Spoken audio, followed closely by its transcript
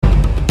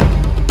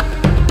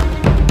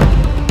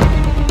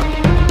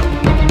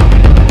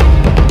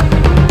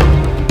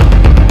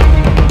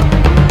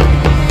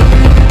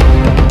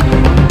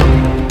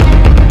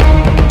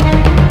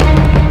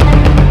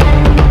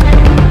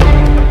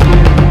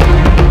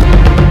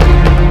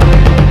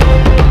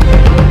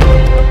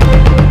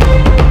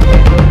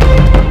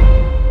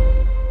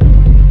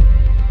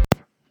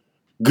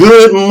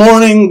Good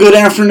morning, good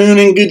afternoon,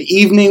 and good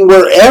evening,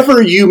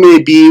 wherever you may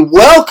be.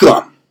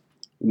 Welcome,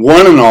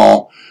 one and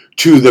all,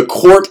 to the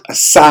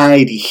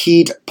Courtside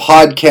Heat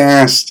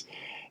podcast.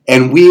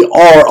 And we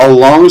are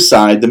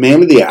alongside the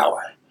man of the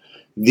hour,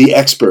 the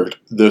expert,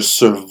 the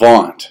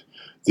savant,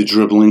 the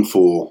dribbling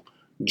fool,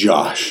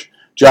 Josh.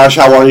 Josh,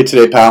 how are you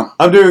today, pal?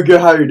 I'm doing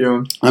good. How are you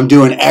doing? I'm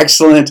doing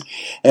excellent.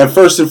 And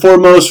first and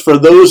foremost, for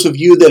those of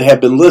you that have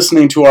been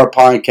listening to our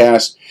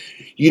podcast,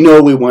 you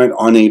know we went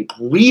on a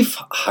brief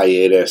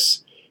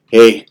hiatus.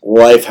 Hey,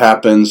 life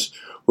happens.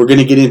 We're going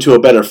to get into a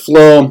better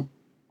flow.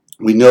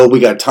 We know we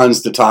got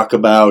tons to talk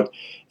about,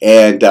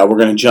 and we're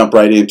going to jump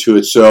right into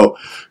it. So,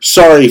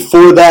 sorry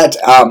for that.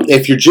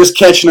 If you're just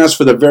catching us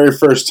for the very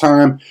first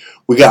time,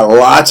 we got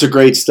lots of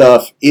great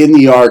stuff in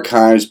the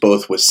archives,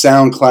 both with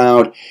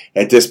SoundCloud.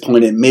 At this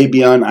point, it may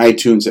be on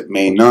iTunes, it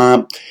may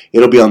not.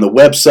 It'll be on the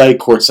website,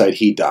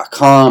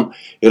 courtsideheat.com.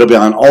 It'll be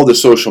on all the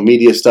social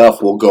media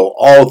stuff. We'll go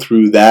all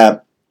through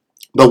that.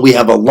 But we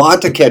have a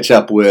lot to catch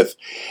up with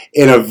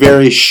in a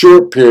very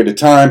short period of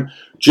time.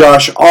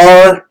 Josh,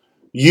 are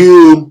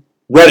you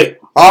ready?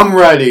 I'm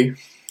ready.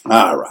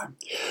 All right.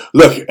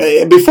 Look,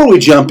 before we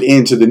jump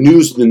into the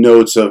news and the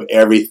notes of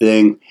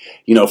everything,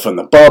 from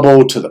the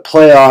bubble to the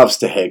playoffs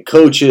to head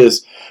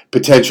coaches,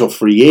 potential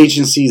free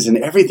agencies, and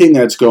everything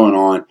that's going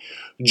on,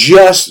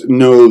 just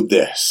know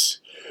this.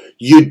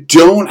 You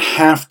don't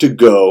have to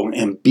go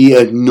and be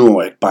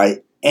annoyed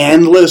by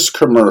endless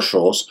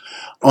commercials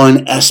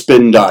on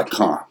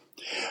ESPN.com.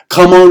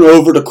 Come on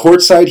over to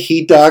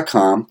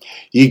courtsideheat.com.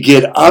 You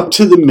get up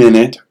to the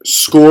minute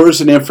scores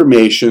and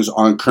informations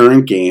on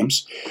current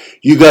games.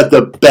 You got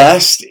the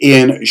best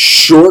in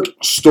short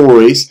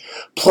stories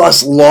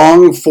plus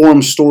long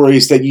form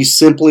stories that you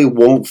simply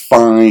won't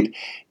find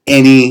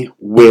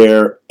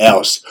anywhere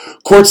else.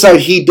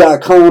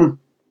 Courtsideheat.com.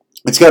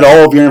 It's got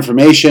all of your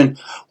information.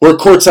 We're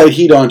Courtside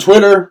Heat on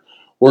Twitter.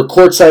 We're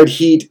Courtside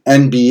Heat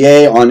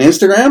NBA on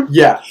Instagram.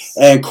 Yes.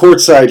 And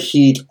Courtside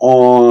Heat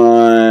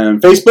on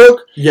Facebook.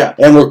 Yeah.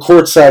 And we're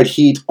Courtside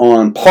Heat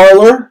on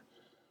Parler.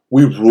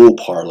 We rule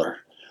Parler.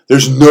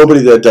 There's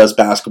nobody that does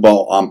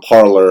basketball on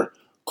Parler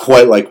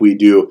quite like we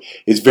do.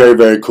 It's very,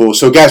 very cool.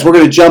 So, guys, we're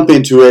going to jump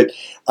into it.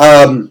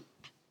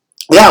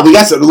 We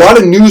got a lot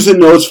of news and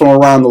notes from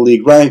around the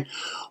league, right?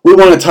 We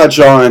want to touch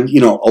on, a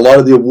lot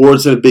of the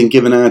awards that have been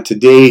given out to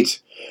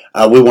date.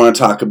 We want to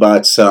talk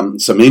about some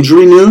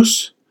injury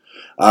news.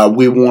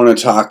 We want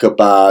to talk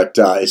about,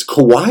 is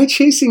Kawhi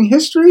chasing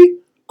history?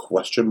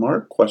 Question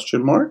mark.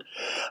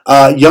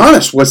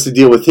 Giannis, what's the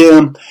deal with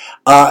him?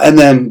 And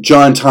then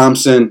John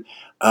Thompson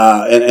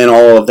and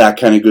all of that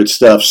kind of good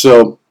stuff.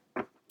 So,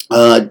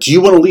 do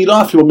you want to lead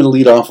off? You want me to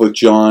lead off with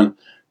John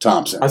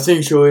Thompson? I think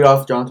you should lead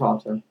off John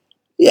Thompson.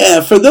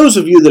 Yeah, for those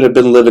of you that have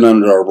been living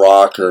under a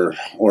rock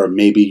or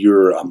maybe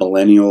you're a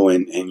millennial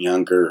and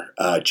younger,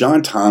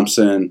 John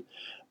Thompson,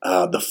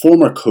 the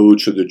former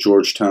coach of the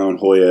Georgetown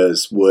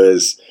Hoyas,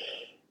 was,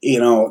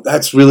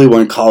 that's really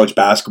when college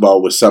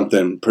basketball was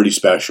something pretty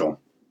special.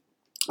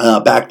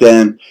 Back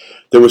then,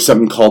 there was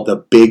something called the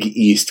Big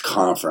East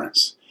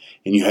Conference.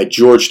 And you had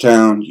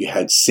Georgetown, you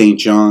had St.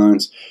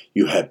 John's,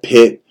 you had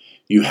Pitt,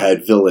 you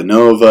had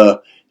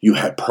Villanova, you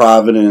had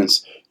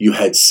Providence, you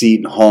had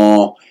Seton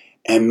Hall.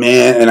 And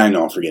I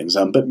know I'm forgetting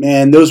some, but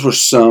those were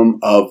some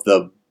of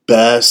the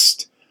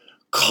best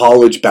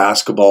college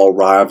basketball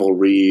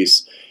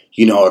rivalries,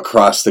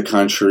 across the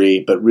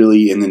country, but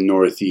really in the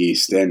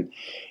Northeast. And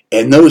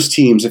those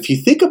teams, if you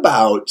think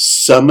about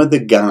some of the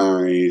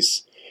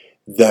guys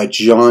that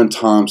John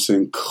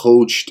Thompson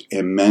coached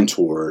and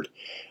mentored,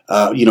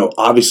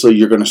 obviously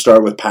you're going to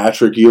start with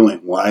Patrick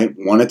Ewing, right?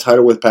 Won a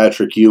title with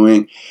Patrick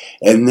Ewing.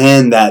 And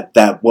then that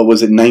what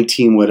was it,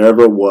 19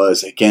 whatever it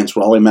was, against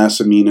Raleigh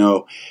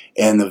Massimino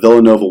and the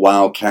Villanova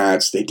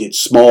Wildcats. They did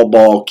small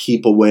ball,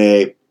 keep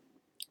away.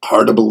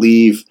 Hard to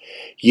believe,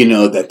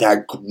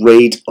 that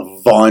great,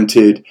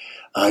 vaunted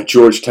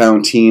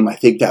Georgetown team. I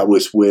think that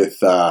was with,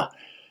 but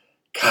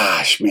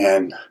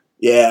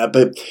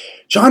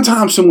John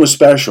Thompson was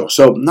special.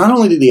 So not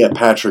only did he have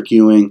Patrick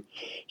Ewing,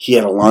 he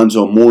had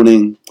Alonzo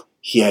Mourning,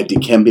 he had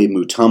Dikembe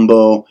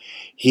Mutombo,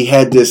 he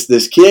had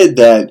this kid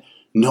that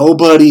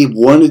nobody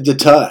wanted to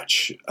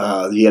touch.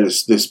 He had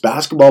this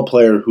basketball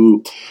player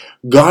who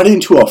got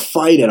into a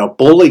fight at a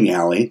bowling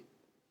alley,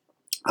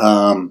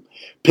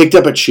 picked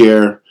up a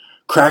chair,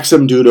 cracked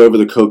some dude over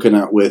the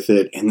coconut with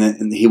it,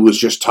 and he was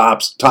just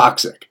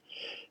toxic.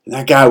 And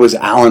that guy was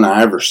Allen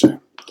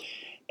Iverson.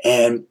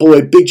 And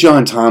boy, Big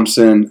John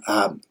Thompson,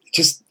 some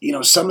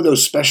of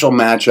those special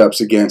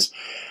matchups against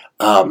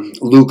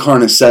Lou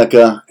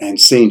Carnesecca and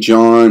St.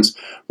 John's,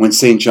 when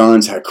St.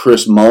 John's had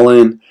Chris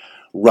Mullin,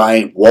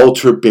 right,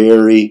 Walter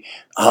Berry,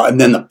 and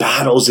then the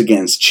battles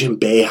against Jim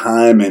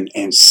Boeheim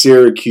and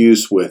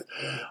Syracuse with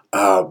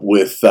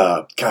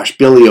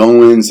Billy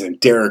Owens and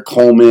Derek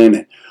Coleman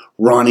and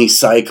Ronnie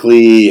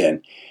Cycli,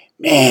 and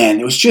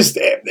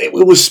it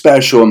was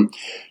special.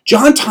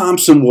 John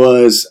Thompson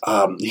was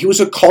he was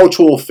a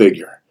cultural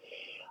figure.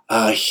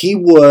 He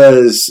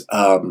was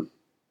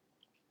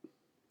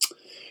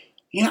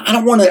I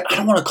don't want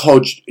to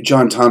call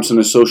John Thompson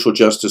a social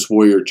justice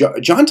warrior.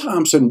 John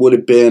Thompson would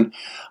have been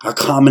a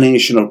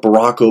combination of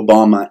Barack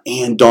Obama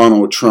and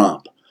Donald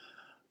Trump.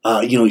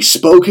 He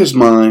spoke his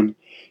mind.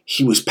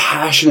 He was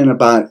passionate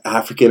about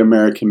African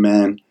American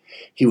men.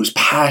 He was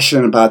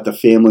passionate about the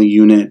family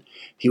unit.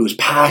 He was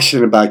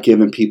passionate about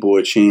giving people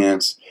a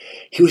chance.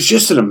 He was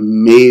just an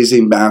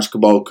amazing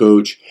basketball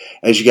coach.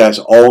 As you guys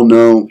all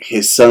know,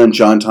 his son,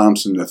 John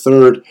Thompson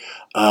III,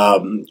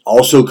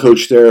 also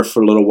coached there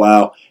for a little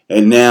while.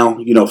 And now,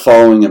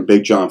 following in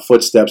Big John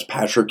footsteps,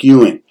 Patrick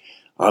Ewing,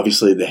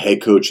 obviously the head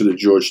coach of the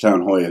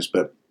Georgetown Hoyas.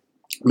 But,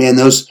 man,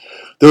 those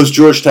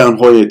Georgetown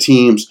Hoya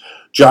teams,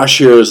 Josh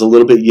here is a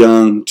little bit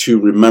young to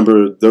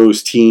remember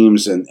those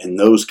teams and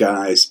those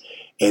guys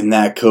and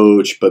that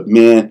coach. But,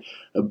 man,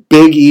 a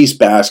Big East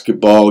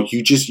basketball,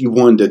 you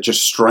wanted to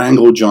just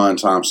strangle John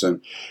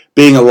Thompson.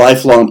 Being a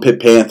lifelong Pitt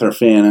Panther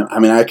fan,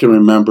 I can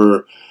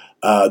remember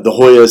the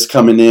Hoyas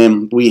coming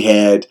in. We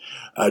had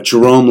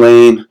Jerome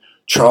Lane,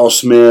 Charles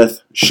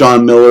Smith,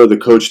 Sean Miller, the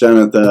coach down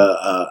at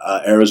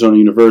the Arizona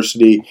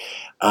University.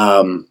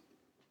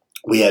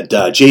 We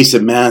had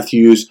Jason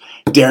Matthews,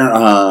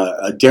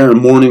 Darren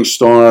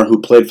Morningstar, who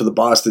played for the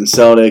Boston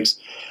Celtics.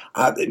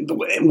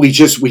 We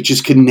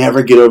just could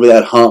never get over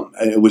that hump.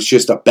 It was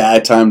just a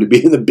bad time to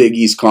be in the Big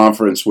East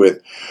Conference with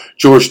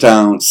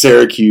Georgetown,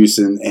 Syracuse,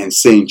 and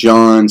St.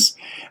 John's.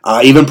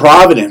 Even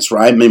Providence,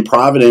 right?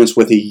 Providence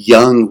with a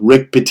young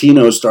Rick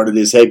Pitino started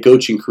his head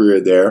coaching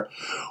career there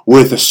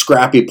with a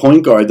scrappy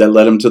point guard that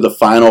led him to the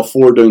Final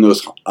Four during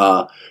those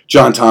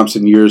John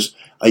Thompson years,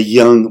 a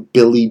young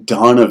Billy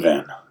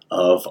Donovan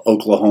of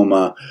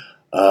Oklahoma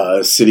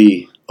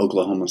City.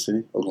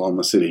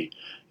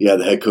 Yeah,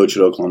 the head coach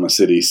at Oklahoma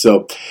City.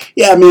 So,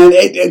 yeah,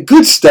 man,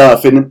 good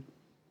stuff. And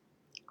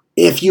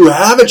if you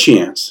have a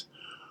chance,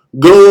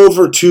 go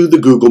over to the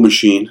Google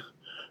machine,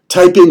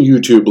 type in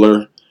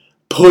YouTuber,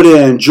 put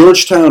in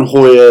Georgetown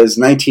Hoyas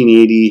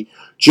 1980,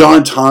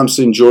 John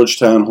Thompson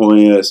Georgetown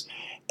Hoyas,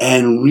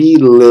 and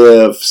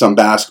relive some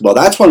basketball.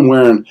 That's when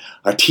wearing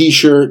a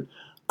t-shirt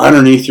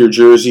underneath your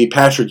jersey.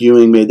 Patrick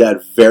Ewing made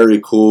that very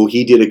cool.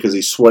 He did it because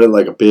he sweated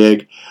like a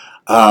pig.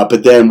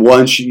 But then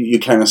once you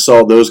kind of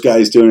saw those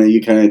guys doing it,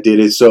 you kind of did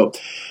it. So,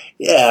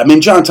 yeah,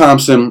 John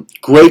Thompson,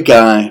 great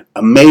guy,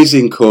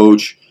 amazing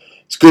coach.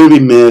 It's going to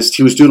be missed.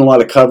 He was doing a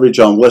lot of coverage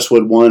on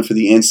Westwood One for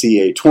the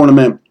NCAA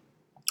tournament.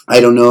 I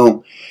don't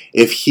know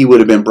if he would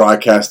have been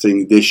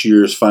broadcasting this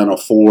year's Final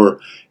Four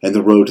and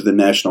the road to the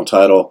national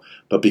title,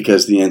 but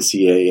because the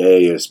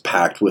NCAA is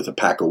packed with a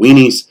pack of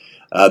weenies,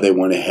 they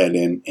went ahead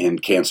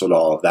and canceled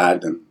all of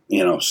that. And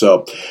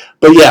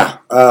but yeah,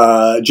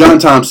 John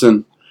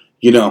Thompson,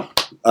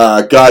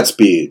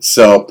 Godspeed.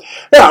 So,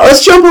 yeah,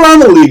 let's jump around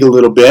the league a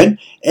little bit.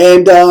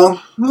 And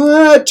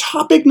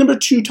topic number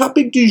 2,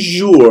 topic du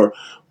jour.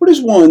 What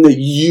is one that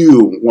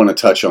you want to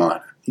touch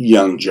on,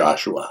 young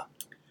Joshua?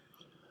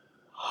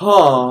 You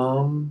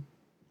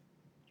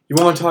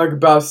want to talk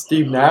about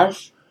Steve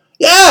Nash?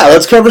 Yeah,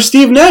 let's cover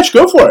Steve Nash.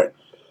 Go for it.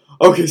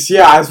 Okay, so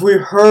yeah, as we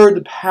heard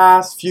the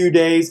past few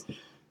days,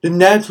 the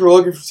Nets were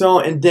looking for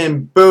someone, and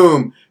then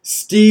boom,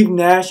 Steve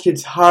Nash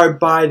gets hired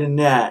by the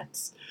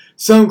Nets.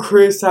 Some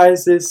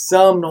criticize this,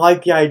 some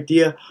like the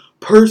idea.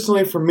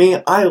 Personally, for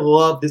me, I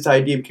love this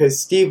idea because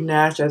Steve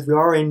Nash, as we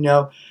already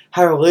know,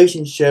 had a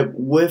relationship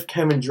with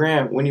Kevin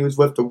Durant when he was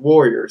with the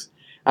Warriors.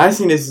 I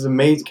think this is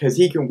amazing because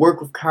he can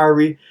work with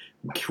Kyrie,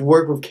 can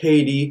work with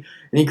KD,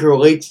 and he can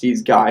relate to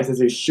these guys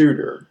as a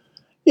shooter.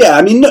 Yeah,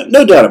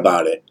 no doubt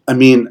about it.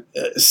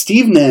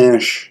 Steve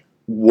Nash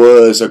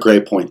was a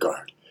great point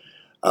guard.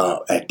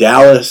 At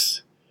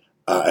Dallas,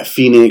 at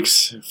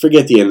Phoenix,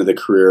 forget the end of the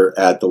career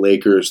at the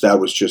Lakers. That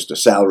was just a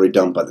salary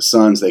dump by the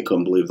Suns. They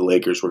couldn't believe the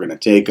Lakers were going to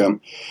take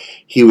him.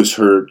 He was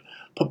hurt.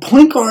 But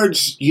point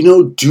guards,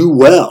 do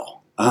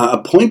well.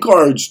 Point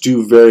guards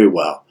do very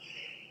well.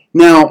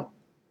 Now,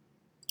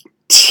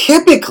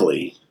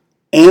 typically,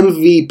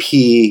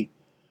 MVP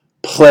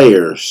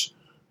players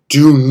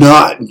do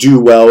not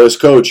do well as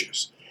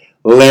coaches.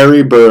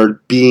 Larry Bird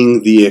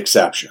being the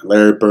exception.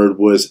 Larry Bird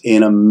was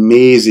an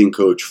amazing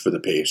coach for the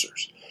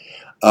Pacers.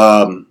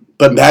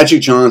 But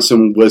Magic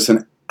Johnson was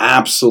an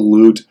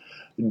absolute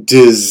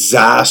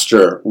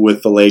disaster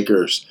with the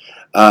Lakers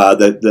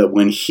that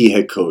when he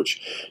had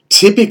coached.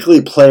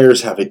 Typically,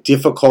 players have a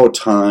difficult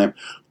time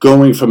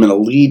going from an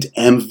elite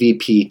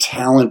MVP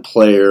talent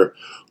player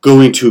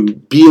going to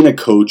being a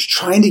coach,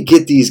 trying to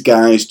get these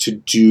guys to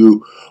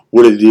do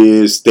what it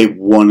is they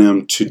want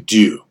them to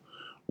do,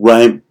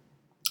 right?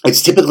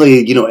 It's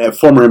typically, a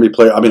former NBA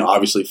player,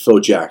 obviously Phil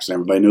Jackson.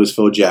 Everybody knows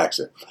Phil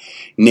Jackson.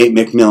 Nate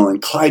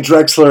McMillan. Clyde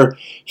Drexler,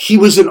 he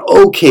was an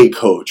okay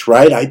coach,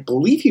 right? I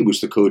believe he was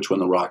the coach when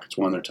the Rockets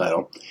won their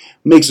title.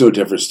 Makes no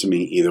difference to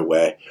me either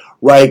way,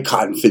 right?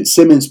 Cotton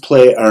Fitzsimmons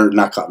played, or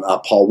not Cotton,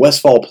 Paul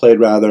Westphal played,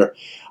 rather.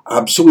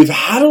 So we've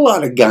had a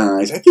lot of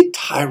guys. I think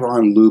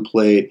Tyronn Lue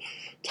played.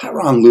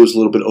 Tyronn Lue's a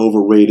little bit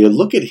overrated.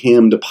 Look at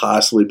him to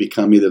possibly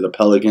become either the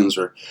Pelicans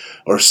or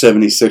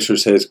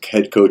 76ers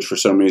head coach for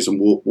some reason.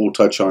 We'll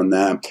touch on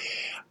that.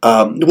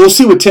 We'll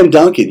see with Tim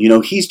Duncan.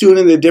 He's doing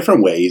it in a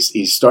different way.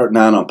 He's starting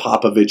out on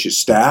Popovich's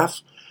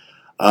staff.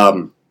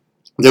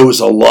 There was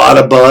a lot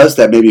of buzz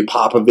that maybe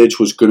Popovich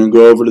was going to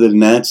go over to the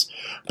Nets,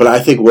 but I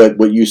think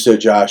what you said,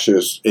 Josh,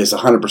 is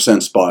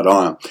 100% spot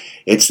on.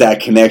 It's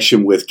that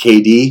connection with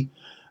KD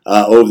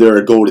over there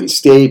at Golden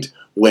State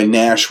when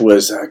Nash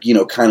was,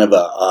 kind of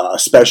a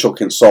special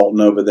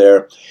consultant over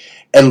there.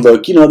 And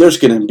look, there's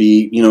going to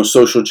be,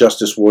 social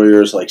justice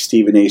warriors like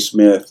Stephen A.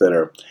 Smith that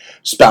are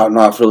spouting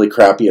off really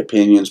crappy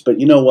opinions. But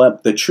you know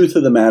what? The truth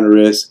of the matter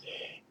is,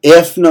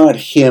 if not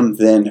him,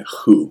 then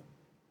who?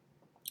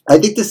 I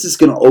think this is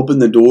going to open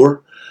the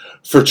door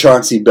for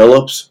Chauncey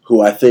Billups,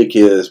 who I think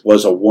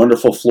was a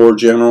wonderful floor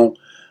general.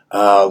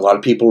 A lot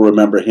of people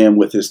remember him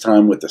with his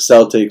time with the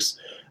Celtics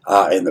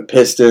and the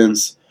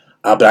Pistons.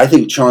 But I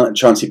think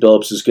Chauncey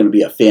Billups is going to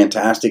be a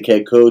fantastic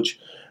head coach.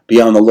 Be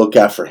on the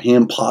lookout for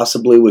him,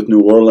 possibly with New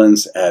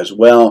Orleans as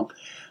well.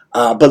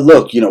 But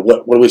look,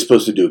 what are we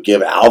supposed to do?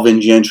 Give Alvin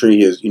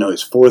Gentry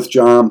his fourth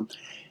job?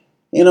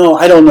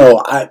 I don't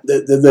know.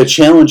 The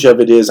challenge of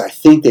it is I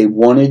think they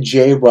wanted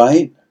Jay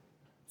Wright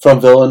from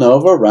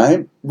Villanova,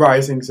 right? Right,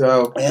 I think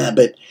so. Yeah,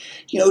 but,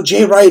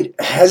 Jay Wright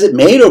hasn't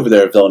made over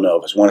there at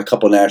Villanova. He's won a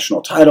couple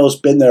national titles,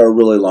 been there a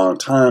really long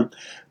time.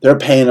 They're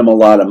paying him a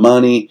lot of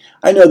money.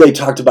 I know they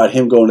talked about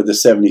him going to the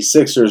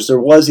 76ers. There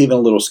was even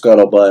a little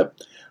scuttlebutt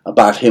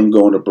about him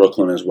going to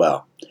Brooklyn as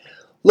well.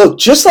 Look,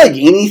 just like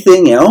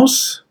anything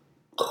else,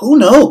 who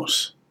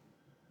knows?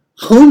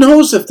 Who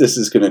knows if this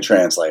is going to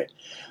translate?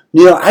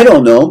 I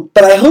don't know,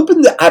 but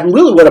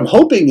what I'm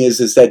hoping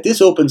is that this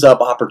opens up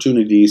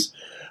opportunities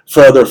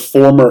for other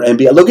former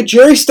NBA. Look at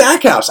Jerry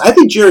Stackhouse. I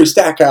think Jerry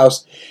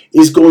Stackhouse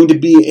is going to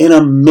be an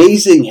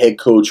amazing head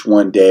coach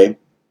one day.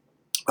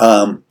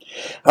 I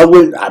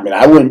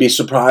wouldn't be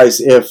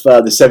surprised if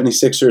the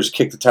 76ers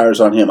kick the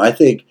tires on him. I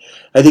think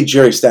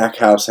Jerry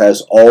Stackhouse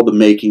has all the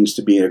makings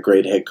to be a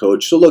great head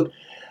coach. So look,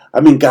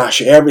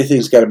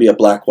 everything's got to be a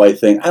black-white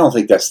thing. I don't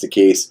think that's the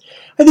case.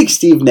 I think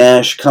Steve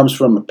Nash comes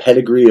from a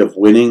pedigree of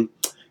winning.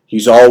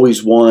 He's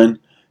always won.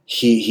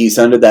 He's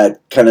under that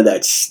kind of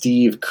that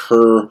Steve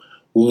Kerr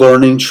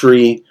learning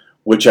tree,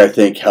 which I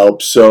think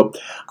helps. So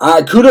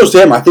kudos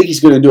to him. I think he's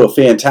going to do a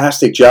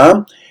fantastic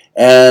job.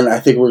 And I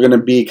think we're going to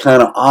be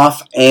kind of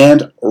off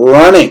and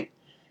running.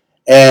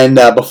 And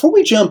before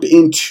we jump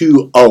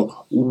into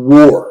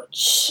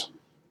awards,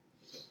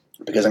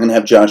 because I'm going to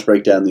have Josh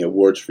break down the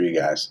awards for you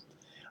guys,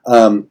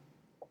 I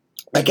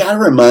got to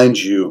remind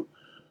you,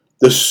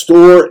 the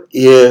store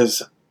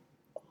is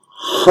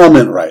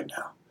humming right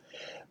now.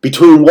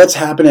 Between what's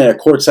happening at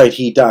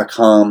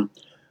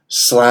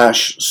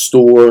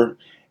courtsideheat.com/store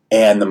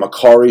and the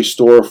Macari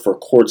store for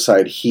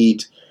Courtside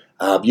Heat,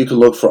 you can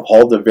look for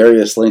all the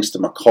various links to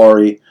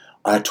Macari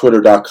at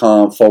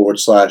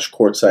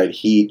twitter.com/Courtside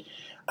Heat.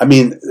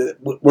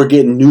 We're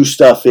getting new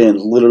stuff in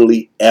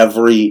literally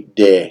every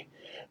day,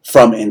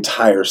 from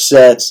entire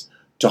sets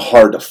to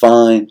hard to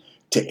find,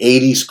 to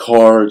 80s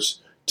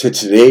cards, to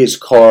today's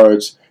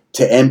cards,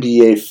 to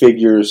NBA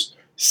figures,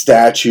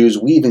 statues.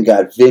 We even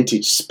got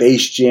vintage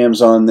Space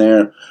Jams on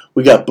there.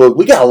 We got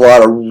a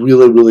lot of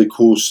really, really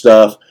cool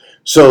stuff.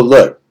 So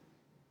look,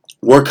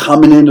 we're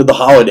coming into the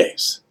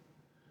holidays.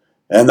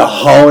 And the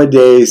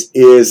holidays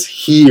is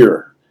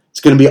here. It's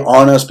going to be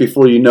on us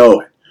before you know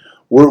it.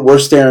 We're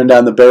staring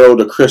down the barrel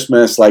to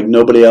Christmas like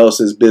nobody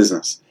else's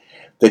business.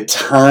 The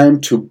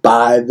time to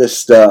buy the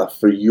stuff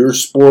for your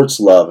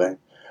sports-loving,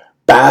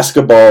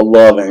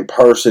 basketball-loving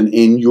person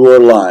in your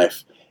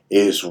life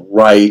is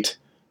right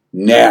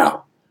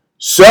now.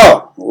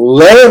 So,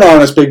 lay it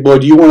on us, big boy.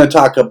 Do you want to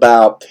talk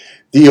about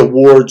the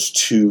awards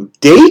to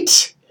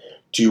date?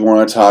 Do you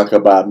want to talk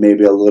about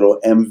maybe a little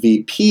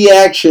MVP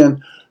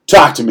action?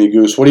 Talk to me,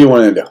 Goose. What do you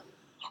want to do?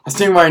 I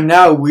think right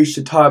now we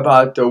should talk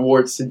about the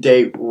awards to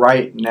date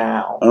right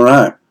now. All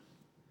right.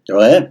 Go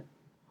ahead.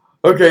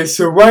 Okay,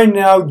 so right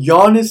now,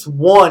 Giannis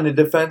won the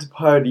Defensive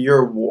Player of the Year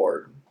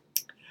award.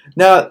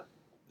 Now,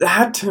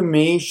 that to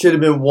me should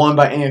have been won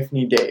by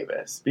Anthony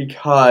Davis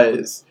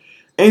because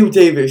Anthony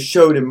Davis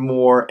showed it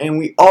more, and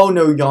we all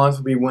know Giannis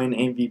will be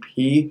winning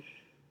MVP.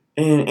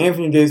 And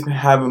Anthony Davis been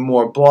having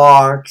more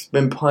blocks,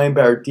 been playing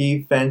better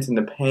defense in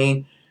the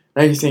paint,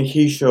 and I just think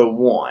he should have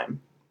won.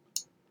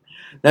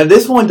 Now,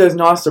 this one does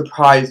not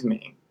surprise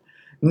me.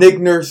 Nick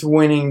Nurse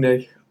winning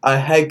the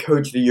Head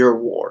Coach of the Year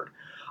award.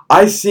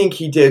 I think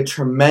he did a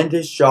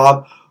tremendous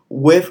job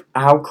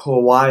without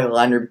Kawhi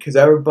Leonard because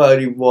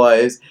everybody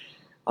was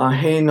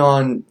hating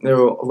on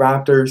the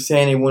Raptors,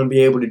 saying they wouldn't be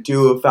able to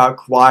do it without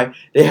Kawhi.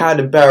 They had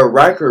a better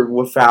record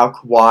without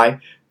Kawhi.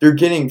 They're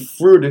getting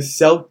through the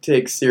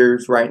Celtics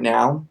series right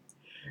now.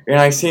 And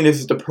I think this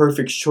is the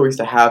perfect choice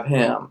to have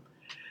him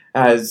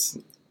as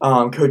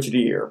Coach of the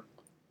Year.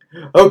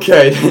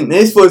 Okay,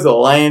 this was a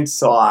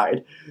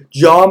landslide.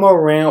 Ja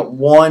Morant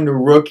won the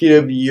Rookie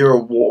of the Year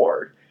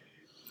award.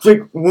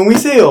 Like, when we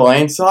say a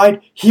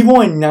landslide, he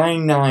won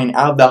 99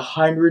 out of the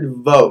 100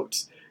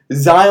 votes.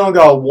 Zion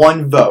got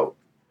 1 vote.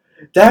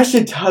 That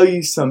should tell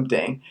you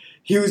something.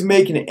 He was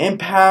making an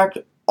impact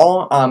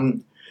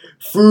on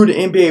through the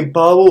NBA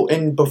bubble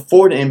and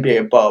before the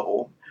NBA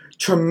bubble.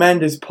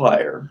 tremendous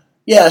player.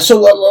 Yeah,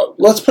 so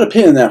let's put a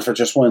pin in that for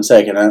just 1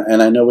 second,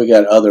 and I know we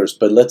got others,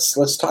 but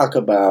let's talk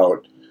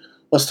about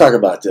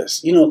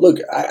this. Look,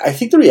 I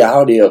think the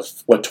reality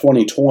of what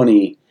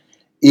 2020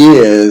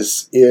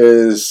 is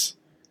there's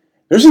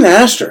an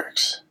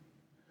asterisk.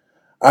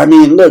 I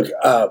mean, look,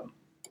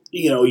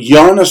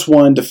 Giannis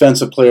won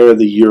Defensive Player of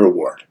the Year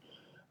award.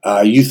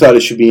 You thought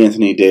it should be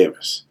Anthony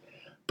Davis,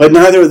 but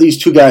neither of these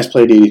two guys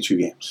played 82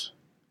 games.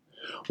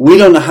 We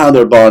don't know how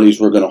their bodies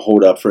were going to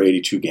hold up for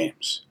 82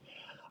 games.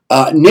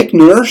 Nick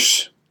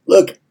Nurse,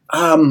 look,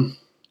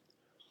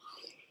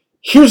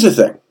 here's the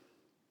thing.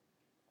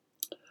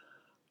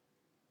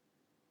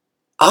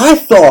 I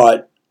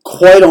thought,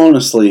 quite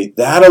honestly,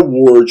 that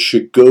award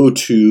should go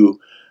to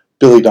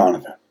Billy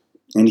Donovan.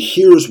 And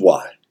here's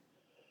why.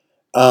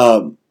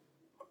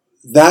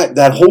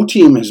 That whole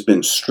team has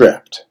been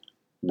stripped,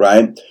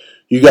 right?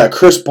 You got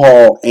Chris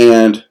Paul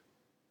and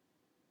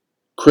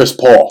Chris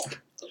Paul,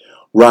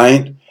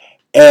 right?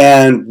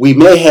 And we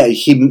may have,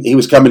 he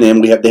was coming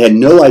in, they had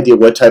no idea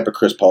what type of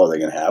Chris Paul they're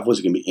going to have. Was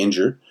he going to be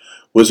injured?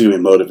 Was he going to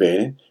be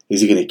motivated?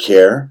 Is he going to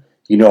care?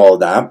 All of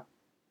that.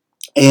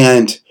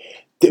 And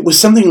it was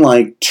something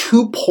like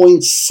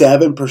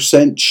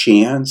 2.7%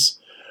 chance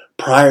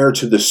prior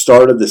to the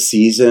start of the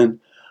season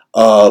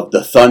of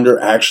the Thunder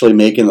actually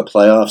making the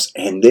playoffs,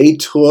 and they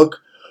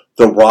took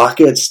the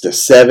Rockets to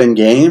 7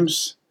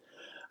 games.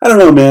 I don't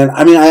know, man.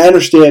 I mean, I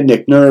understand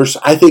Nick Nurse.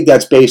 I think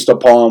that's based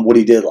upon what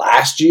he did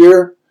last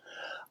year.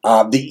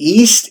 The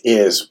East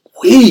is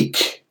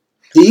weak.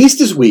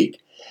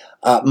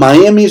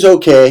 Miami's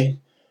okay.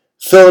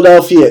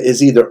 Philadelphia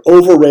is either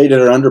overrated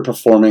or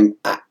underperforming.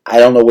 I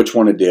don't know which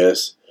one it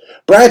is.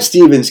 Brad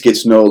Stevens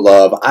gets no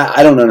love.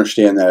 I don't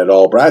understand that at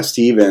all. Brad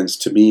Stevens,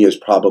 to me, is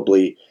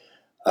probably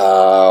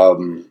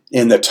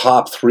in the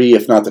top 3,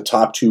 if not the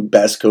top 2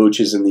 best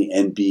coaches in the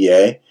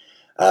NBA.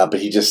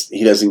 But he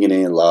doesn't get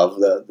any love.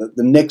 The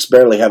Knicks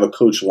barely have a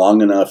coach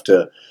long enough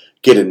to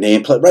get a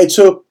nameplate, right?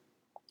 So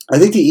I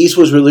think the East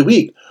was really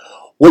weak.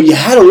 What you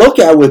had to look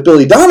at with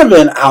Billy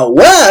Donovan out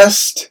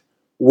west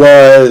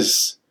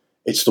was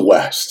it's the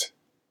West,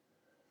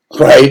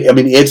 right? I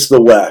mean, it's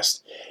the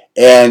West.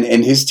 And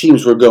his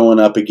teams were going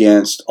up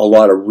against a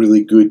lot of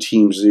really good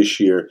teams this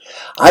year.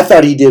 I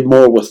thought he did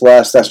more with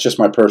less. That's just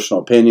my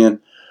personal opinion.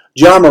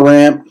 Ja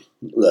Morant,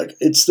 look,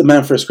 it's the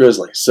Memphis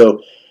Grizzlies.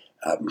 So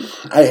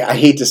I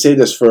hate to say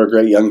this for a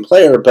great young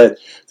player, but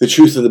the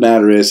truth of the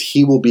matter is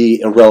he will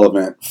be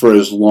irrelevant for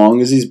as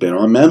long as he's been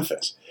on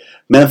Memphis.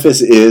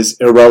 Memphis is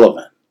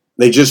irrelevant.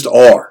 They just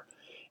are.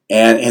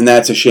 And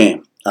that's a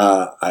shame.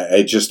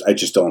 I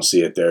just don't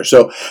see it there.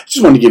 So I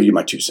just wanted to give you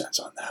my 2 cents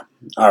on that.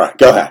 All right,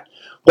 go ahead.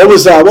 What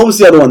was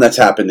the other one that's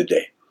happened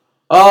today?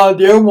 The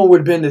other one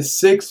would have been the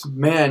 6th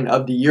Man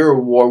of the Year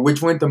award,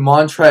 which went to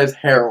Montrezl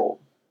Harrell.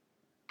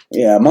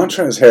 Yeah,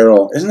 Montrezl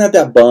Harrell. Isn't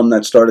that bum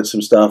that started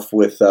some stuff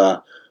with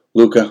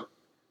Luka?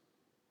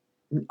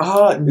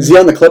 Is he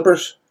on the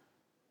Clippers?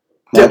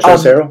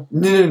 Montrezl Harrell?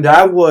 No,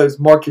 that was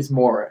Marcus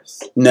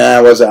Morris.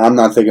 No, I'm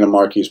not thinking of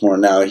Marcus Morris.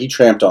 No, he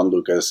tramped on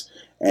Luka's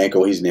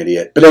ankle. He's an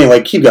idiot. But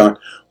anyway, keep going.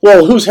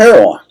 Well, who's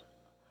Harrell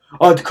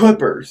on? The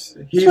Clippers.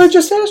 I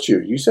just asked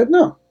you. You said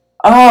no.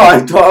 Oh, I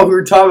thought we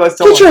were talking about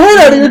someone. Get your head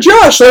out of your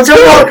Josh. Let's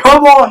go.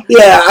 Come on.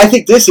 Yeah, I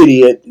think this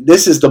idiot,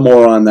 this is the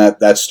moron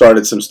that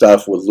started some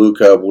stuff with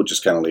Luka. We'll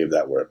just kind of leave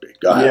that where it be.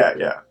 Go ahead.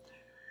 Yeah.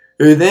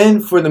 And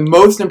then for the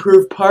Most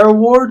Improved Player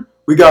award,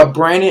 we got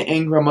Brandon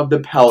Ingram of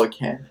the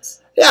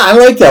Pelicans. Yeah, I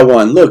like that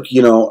one. Look,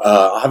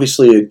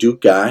 obviously a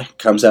Duke guy,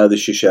 comes out of the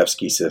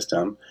Krzyzewski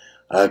system,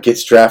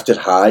 gets drafted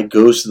high,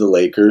 goes to the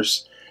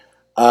Lakers.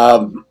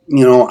 I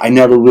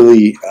never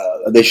really.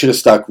 They should have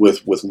stuck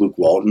with Luke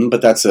Walton,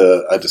 but that's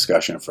a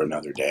discussion for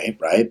another day,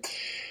 right?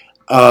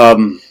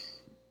 Brandon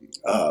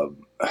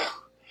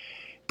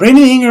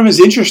Ingram is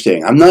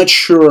interesting. I'm not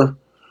sure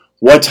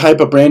what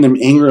type of Brandon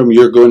Ingram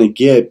you're going to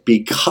get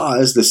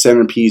because the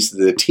centerpiece of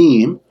the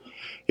team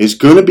is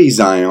going to be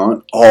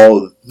Zion,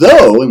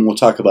 although, and we'll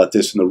talk about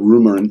this in the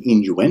rumor and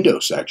innuendo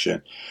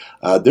section,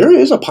 there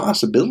is a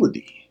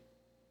possibility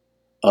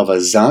of a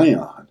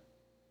Zion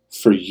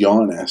for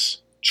Giannis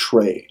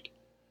trade.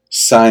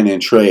 Sign and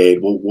trade.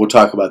 We'll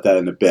talk about that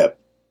in a bit.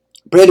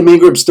 Brandon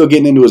Ingram's still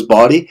getting into his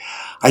body.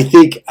 I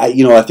think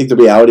the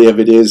reality of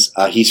it is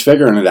he's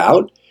figuring it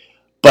out,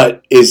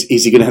 but is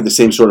he going to have the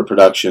same sort of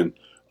production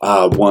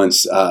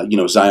once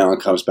Zion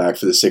comes back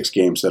for the 6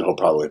 games that he'll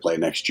probably play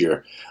next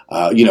year?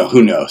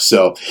 Who knows?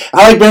 So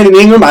I like Brandon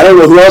Ingram. I don't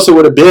know who else it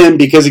would have been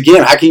because,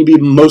 again, how can you be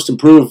most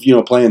improved,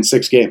 playing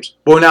 6 games?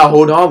 Well, now,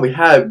 hold on. We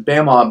had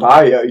Bam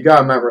Adebayo. You got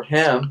to remember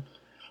him.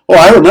 Oh,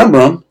 I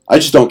remember him. I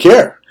just don't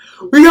care.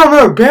 We got to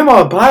remember Bam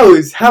Adebayo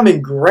is having a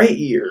great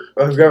year.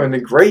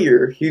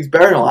 He was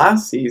better than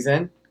last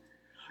season.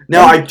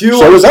 Now, I do...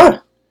 So was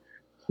I.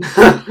 He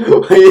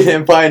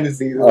didn't play in the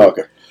season. Oh,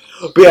 okay.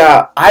 But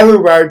yeah, I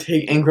would rather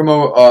take Ingram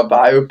over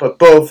Adebayo, but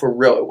both were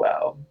really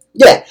well.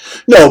 Yeah,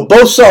 no,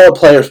 both solid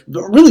players,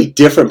 really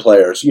different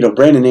players.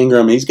 Brandon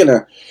Ingram, he's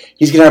gonna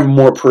have a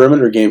more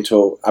perimeter game.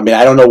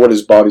 I don't know what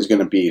his body's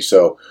gonna be,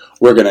 so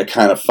we're gonna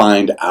kind of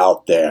find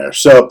out there.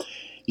 So,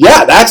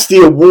 yeah, that's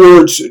the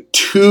awards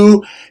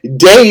to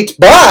date,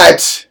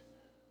 but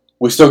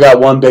we still got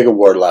one big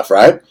award left,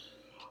 right?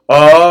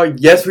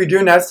 Yes, we do,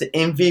 and that's the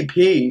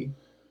MVP.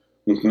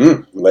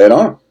 Lay it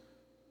on.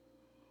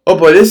 Oh,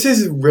 but this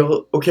is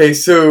real. Okay,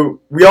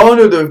 so we all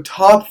know the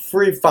top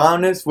three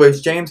finalists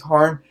was James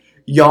Harden,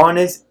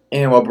 Giannis,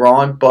 and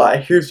LeBron.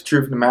 But here's the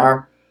truth of the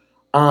matter: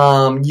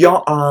 Harden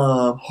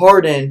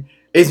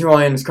isn't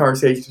really in this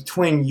conversation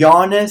between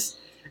Giannis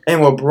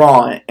and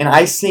LeBron, and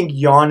I think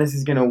Giannis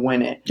is gonna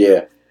win it.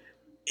 Yeah.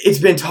 It's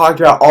been talked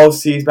about all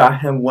season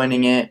about him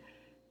winning it,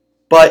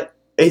 but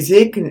is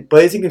it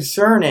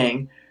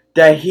concerning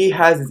that he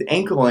has his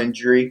ankle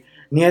injury?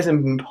 And he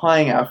hasn't been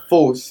playing at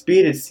full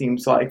speed, it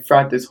seems like,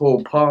 throughout this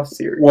whole playoff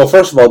series. Well,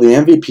 first of all, the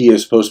MVP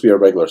is supposed to be a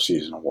regular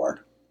season award.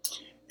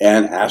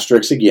 And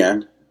asterisk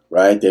again,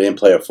 right? They didn't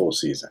play a full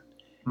season.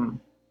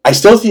 I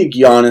still think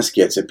Giannis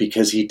gets it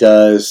because he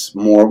does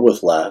more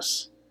with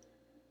less.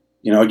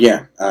 You know,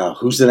 again,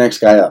 who's the next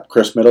guy up?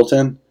 Chris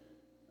Middleton?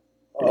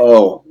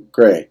 Oh,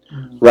 great.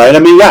 Right? I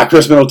mean, yeah,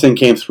 Chris Middleton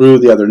came through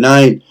the other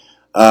night.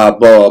 Blah,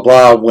 blah,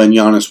 blah, when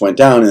Giannis went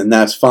down, and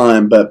that's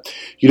fine. But,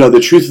 you know,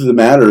 the truth of the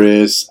matter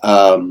is,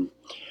 I mean,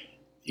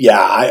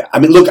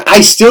 look,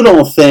 I still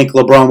don't think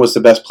LeBron was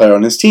the best player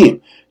on his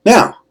team.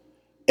 Now,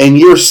 in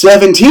year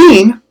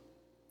 17,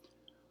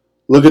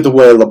 look at the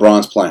way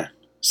LeBron's playing.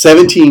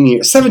 17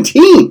 years.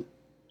 17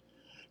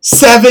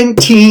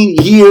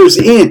 years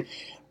in.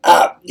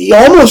 You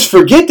almost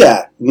forget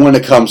that when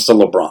it comes to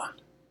LeBron.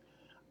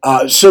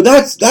 So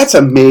that's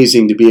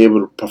amazing to be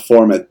able to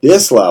perform at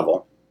this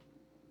level.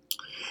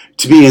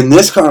 To be in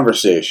this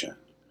conversation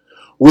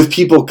with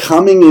people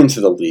coming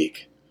into the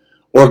league,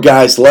 or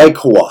guys like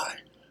Kawhi,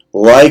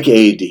 like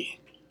AD,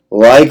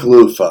 like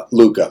Luka.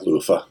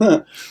 We'll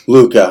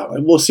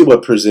see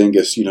what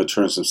Porzingis,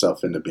 turns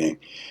himself into being,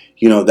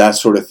 that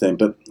sort of thing.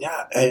 But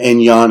yeah, and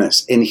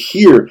Giannis, and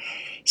here,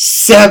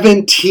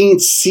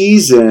 17th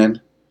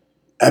season,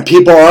 and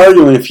people are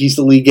arguing if he's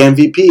the league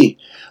MVP,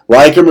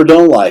 like him or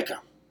don't like him,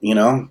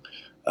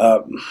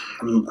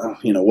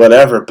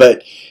 whatever.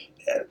 But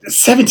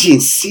 17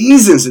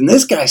 seasons, and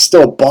this guy's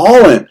still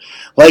balling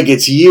like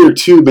it's year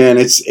 2, man.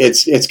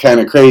 It's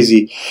kind of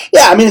crazy.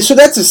 Yeah, I mean, so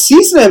that's a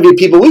season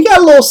MVP, but we got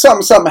a little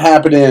something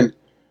happening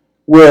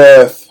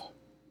with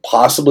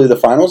possibly the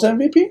Finals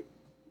MVP.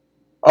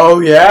 Oh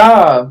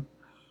yeah.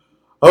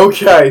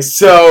 Okay,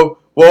 so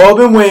what I've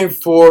been waiting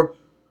for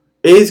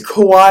is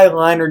Kawhi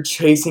Leonard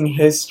chasing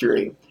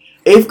history.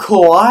 If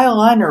Kawhi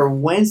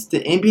Leonard wins the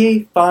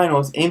NBA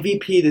Finals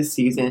MVP this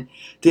season,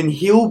 then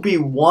he will be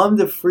one of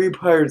the 3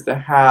 players to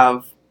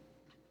have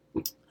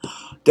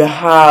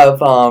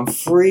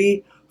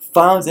 3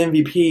 Finals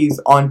MVPs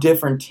on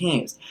different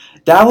teams.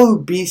 That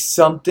would be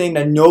something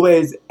that nobody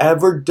has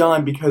ever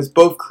done because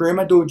both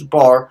Kareem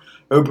Abdul-Jabbar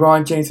and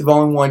LeBron James have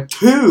only won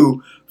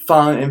 2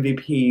 Finals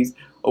MVPs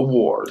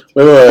awards.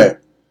 Wait.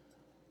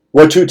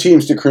 What 2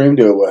 teams did Kareem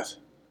do it with?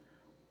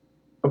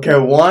 Okay,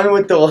 one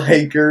with the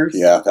Lakers.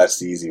 Yeah, that's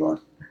the easy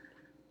one.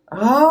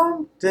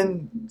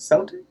 Then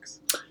Celtics?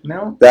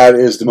 No? That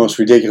is the most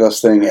ridiculous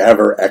thing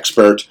ever,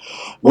 expert.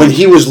 When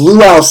he was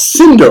Lou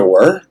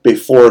Alcindor,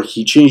 before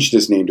he changed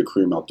his name to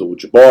Kareem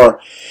Abdul-Jabbar,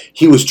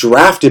 he was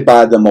drafted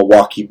by the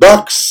Milwaukee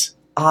Bucks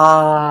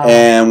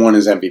and won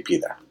his MVP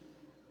there.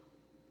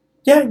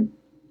 Yeah.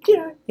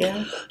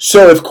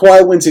 So if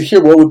Kawhi wins it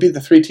here, what would be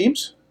the 3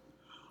 teams?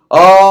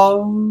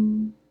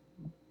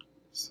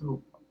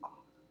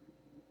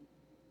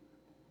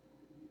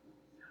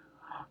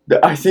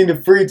 I think the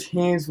 3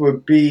 teams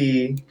would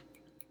be.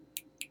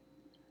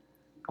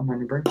 I'm on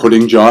your brain.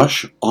 Putting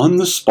Josh on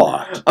the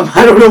spot.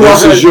 I don't know why.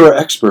 This is your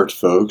expert,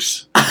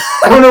 folks.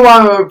 I don't know why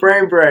I'm on a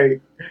brain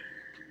break.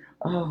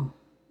 Oh.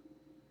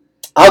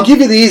 I'll give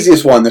you the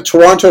easiest one: the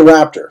Toronto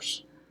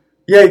Raptors.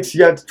 Yeah, you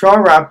got the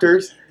Toronto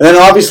Raptors. And then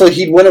obviously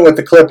he'd win it with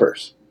the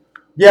Clippers.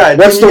 Yeah.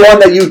 What's the one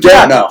that you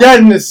don't know? Yeah,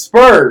 and the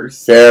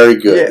Spurs. Very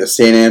good. Yeah. The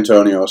San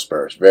Antonio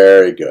Spurs.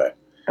 Very good.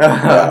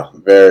 Yeah,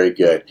 very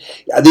good.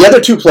 The other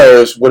 2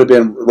 players would have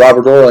been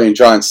Robert Horry and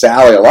John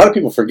Sally. A lot of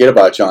people forget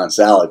about John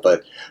Sally,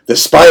 but the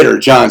Spider,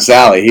 John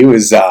Sally, he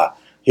was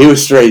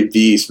straight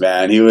beast,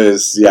 man. He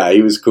was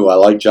cool. I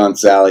like John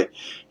Sally.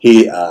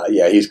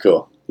 He's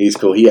cool. He's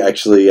cool. He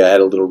actually had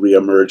a little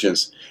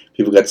reemergence.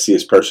 People got to see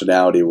his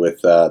personality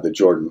with the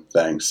Jordan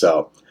thing.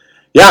 So,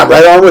 yeah,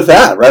 right on with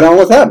that,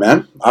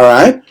 man. All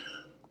right.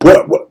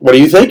 What are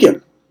you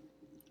thinking?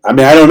 I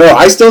mean, I don't know.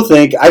 I still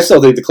think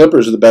the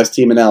Clippers are the best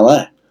team in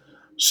LA.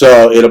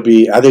 So I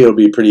think it'll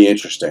be pretty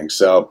interesting.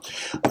 So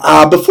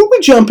before we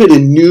jump into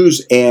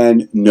news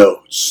and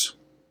notes,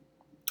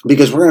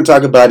 because we're going to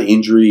talk about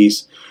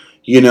injuries,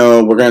 we're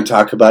going to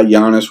talk about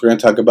Giannis, we're going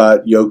to talk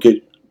about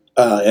Jokic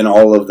and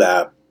all of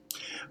that.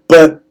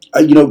 But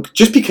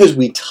just because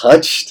we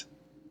touched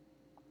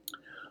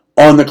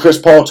on the Chris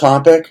Paul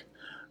topic,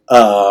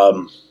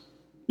 can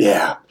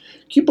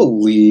you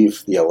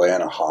believe the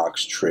Atlanta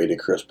Hawks traded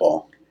Chris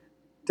Paul?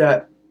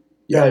 That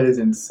is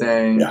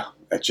insane. Yeah,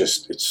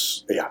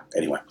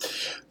 anyway,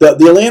 the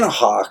Atlanta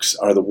Hawks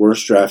are the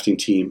worst drafting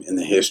team in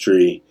the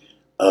history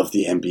of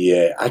the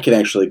NBA. I can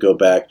actually go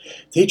back.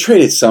 They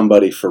traded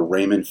somebody for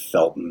Raymond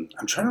Felton.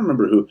 I'm trying to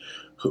remember who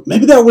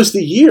maybe that was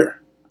the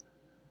year.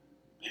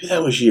 Maybe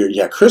that was year.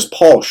 Yeah, Chris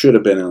Paul should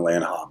have been in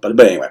Atlanta. But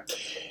anyway,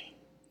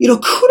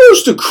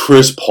 kudos to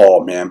Chris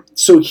Paul, man.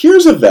 So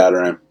here's a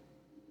veteran.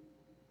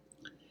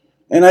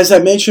 And as I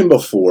mentioned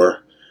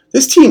before,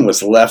 this team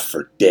was left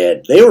for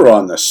dead. They were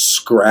on the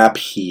scrap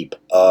heap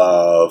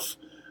of,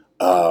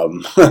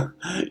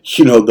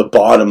 the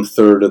bottom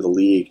third of the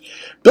league.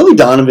 Billy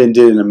Donovan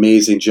did an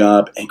amazing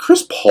job, and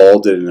Chris Paul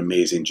did an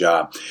amazing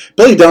job.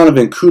 Billy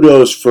Donovan,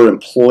 kudos for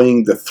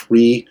employing the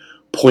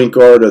 3-point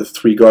guard or the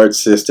 3-guard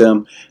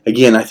system.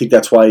 Again, I think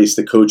that's why he's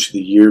the coach of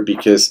the year,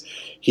 because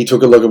he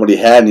took a look at what he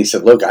had and he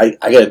said, look, I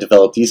got to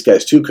develop these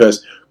guys too,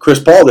 because Chris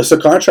Paul, this is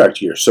a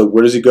contract year. So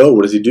where does he go?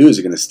 What does he do? Is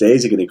he going to stay?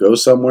 Is he going to go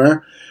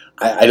somewhere?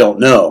 I don't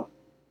know.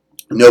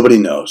 Nobody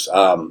knows.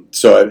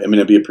 So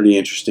it'll be pretty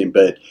interesting.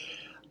 But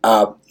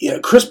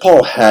Chris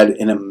Paul had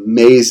an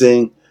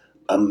amazing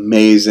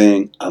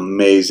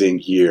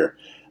year.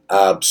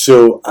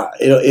 So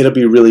it'll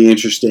be really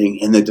interesting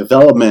in the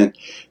development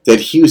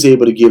that he was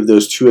able to give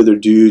those two other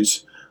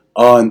dudes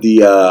on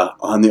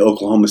the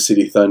Oklahoma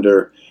City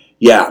Thunder.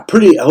 Yeah,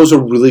 it was a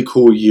really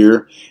cool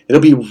year.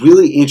 It'll be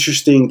really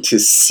interesting to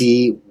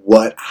see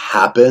what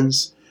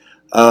happens.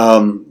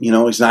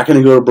 He's not going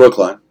to go to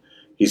Brooklyn.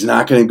 He's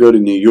not going to go to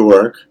New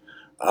York.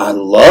 I'd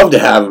love to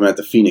have him at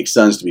the Phoenix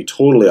Suns, to be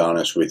totally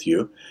honest with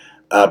you,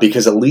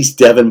 because at least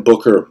Devin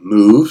Booker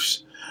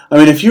moves. I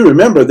mean, if you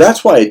remember,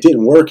 that's why it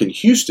didn't work in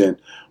Houston.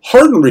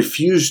 Harden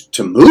refused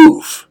to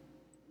move.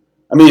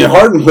 I mean,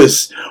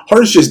 Harden's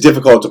just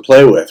difficult to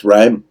play with,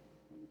 right?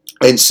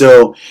 And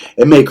so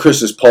it made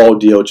Chris Paul's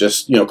deal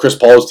just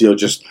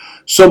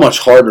so much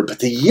harder. But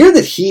the year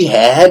that he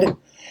had,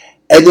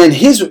 and then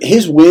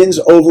his wins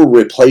over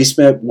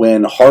replacement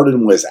when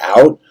Harden was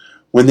out,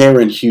 when they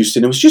were in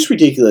Houston, it was just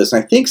ridiculous.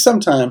 And I think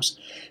sometimes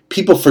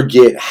people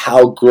forget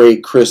how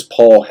great Chris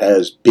Paul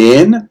has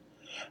been,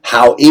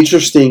 how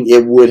interesting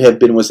it would have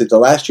been. Was it the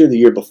last year, the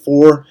year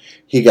before?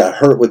 He got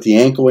hurt with the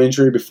ankle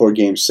injury before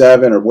Game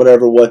 7 or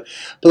whatever it was.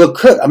 But look,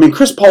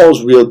 Chris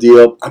Paul's real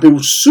deal. I've been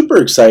super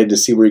excited to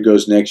see where he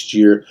goes next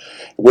year. It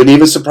wouldn't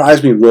even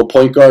surprise me, real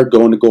point guard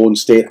going to Golden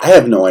State. I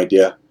have no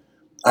idea.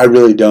 I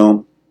really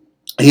don't.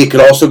 He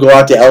could also go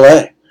out to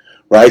L.A.,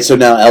 right? So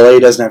now L.A.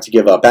 doesn't have to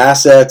give up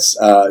assets.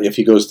 If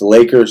he goes to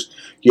Lakers,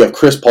 you have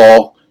Chris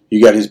Paul.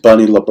 You got his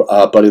buddy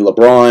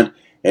LeBron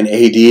and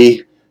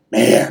A.D.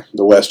 Man,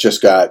 the West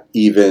just got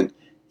even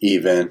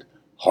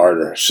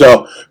harder.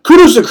 So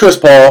kudos to Chris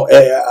Paul.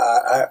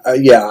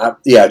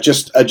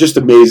 Just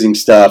amazing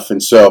stuff.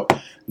 And so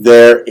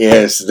there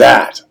is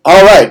that.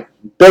 All right,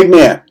 big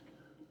man.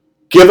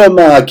 Give him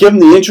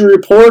the injury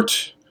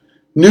report,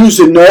 news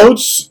and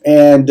notes,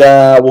 and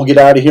we'll get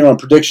out of here on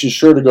predictions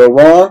sure to go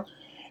wrong.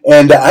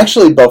 And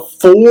actually,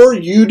 before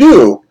you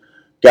do,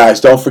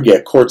 guys, don't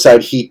forget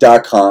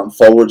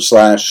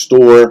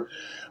courtsideheat.com/store.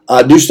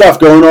 New stuff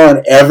going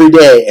on every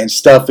day, and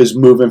stuff is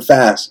moving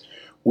fast.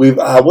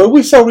 What did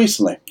we sell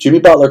recently? Jimmy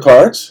Butler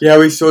cards. Yeah,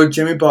 we sold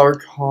Jimmy Butler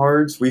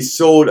cards. We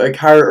sold a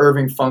Kyrie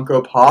Irving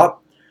Funko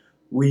Pop.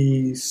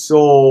 We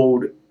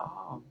sold.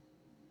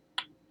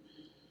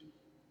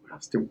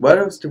 What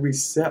else did we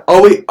sell?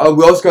 Oh, we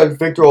also got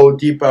Victor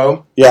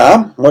Oladipo.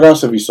 Yeah. What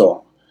else have you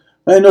sold?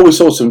 I know we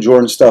sold some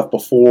Jordan stuff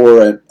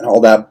before and all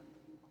that.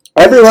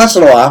 Every once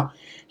in a while,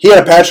 he had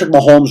a Patrick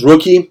Mahomes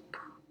rookie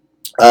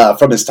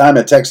from his time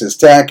at Texas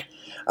Tech.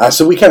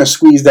 So we kind of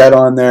squeezed that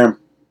on there.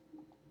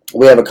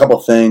 We have a couple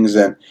things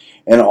and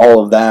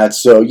all of that.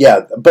 So,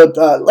 yeah. But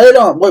later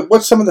on,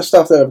 what's some of the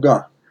stuff that have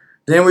gone?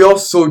 Then we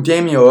also sold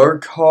Damian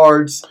Lillard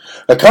cards.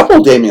 A couple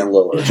of Damian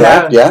Lillards,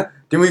 right? Yeah.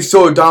 Then we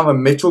sold a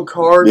Donovan Mitchell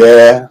card.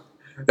 Yeah.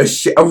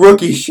 A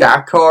rookie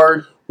Shaq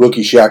card.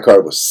 Rookie Shaq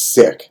card was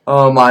sick.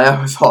 Oh, my,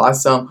 that was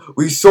awesome.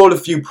 We sold a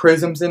few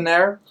prisms in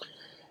there.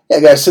 Yeah,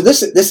 guys, so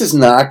this is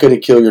not going to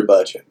kill your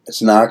budget.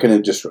 It's not going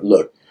to just,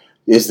 look,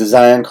 is the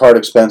Zion card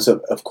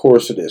expensive? Of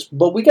course it is.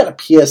 But we got a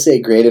PSA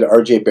graded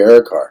RJ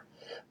Barrett card.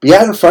 Be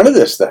out in front of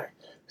this thing.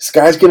 This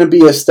guy's going to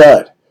be a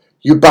stud.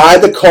 You buy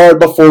the card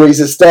before he's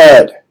a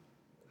stud,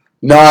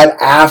 not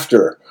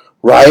after,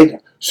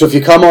 right? So if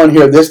you come on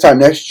here this time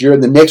next year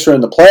and the Knicks are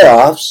in the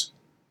playoffs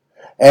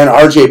and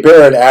RJ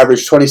Barrett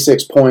averaged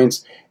 26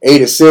 points,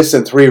 8 assists,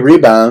 and 3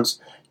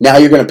 rebounds, now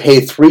you're going to pay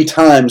 3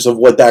 times of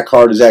what that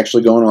card is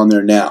actually going on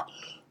there now.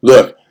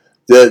 Look,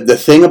 the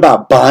thing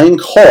about buying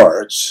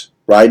cards,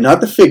 right,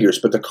 not the figures,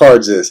 but the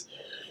cards is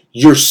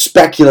you're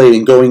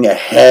speculating going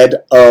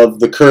ahead of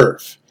the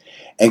curve.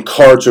 And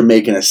cards are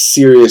making a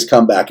serious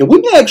comeback. And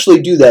we may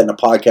actually do that in a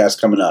podcast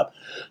coming up.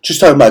 Just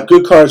talking about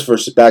good cards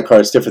versus bad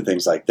cards, different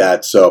things like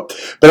that. So,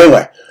 but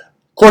anyway,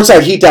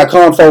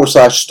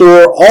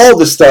 courtsideheat.com/store. All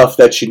the stuff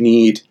that you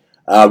need.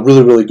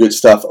 Really, really good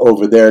stuff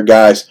over there,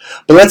 guys.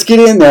 But let's get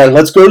in there.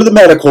 Let's go to the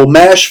medical.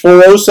 MASH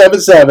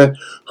 4077.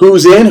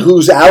 Who's in,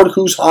 who's out,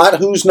 who's hot,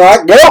 who's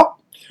not? Go!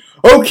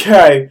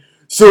 Okay,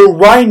 so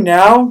right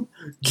now,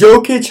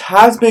 Jokic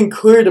has been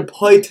cleared to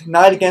play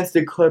tonight against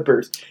the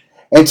Clippers.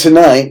 And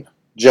tonight,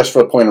 just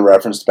for a point of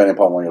reference, depending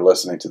upon when you're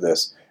listening to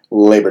this,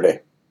 Labor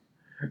Day.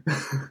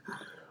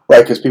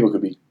 Right, because people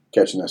could be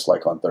catching this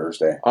like on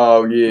Thursday.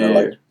 Oh, yeah. And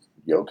they're like,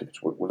 Jokic,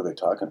 what are they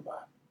talking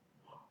about?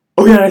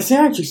 Oh, yeah, and I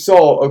actually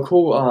saw a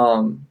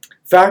cool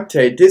fact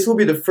take. This will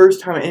be the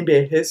first time in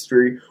NBA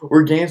history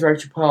where games are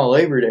actually played on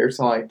Labor Day or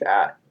something like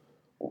that.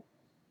 Well,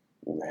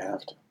 they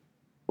have to.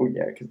 Oh,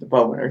 yeah, because the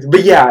bubble and everything.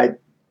 But, yeah.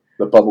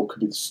 The bubble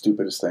could be the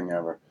stupidest thing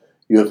ever.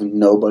 You have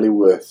nobody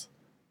with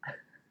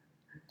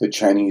the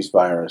Chinese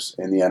virus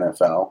in the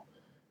NFL,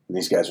 and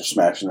these guys are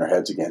smashing their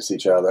heads against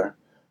each other.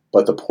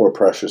 But the poor,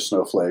 precious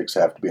snowflakes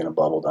have to be in a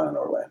bubble down in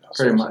Orlando.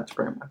 Pretty much.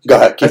 Go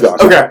ahead, keep going.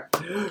 Okay.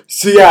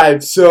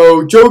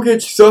 So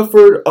Jokic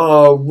suffered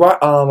a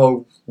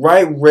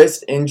right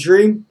wrist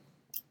injury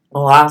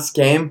last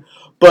game,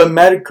 but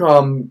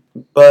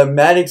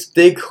medics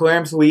did clear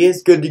him, so he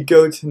is good to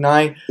go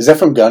tonight. Is that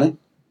from gunning?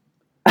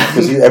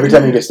 Because every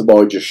time he gets the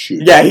ball, he just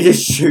shoots. Yeah, he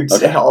just shoots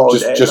all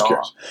day Just long.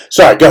 curious.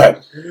 Sorry, go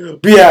ahead.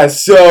 But yeah,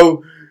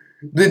 so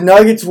the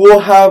Nuggets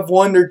will have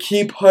one of their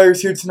key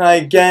players here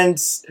tonight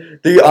against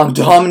the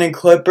dominant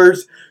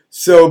Clippers.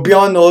 So be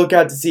on the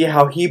lookout to see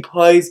how he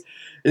plays.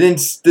 And then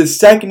the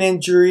second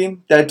injury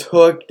that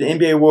took the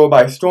NBA world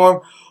by storm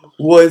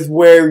was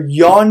where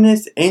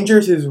Giannis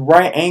injures his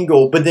right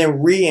ankle, but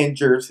then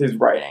re-injures his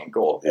right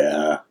ankle.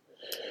 Yeah.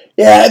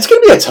 Yeah, it's going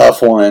to be a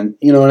tough one.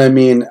 You know what I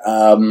mean?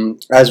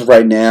 As of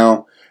right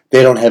now,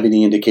 they don't have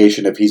any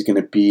indication if he's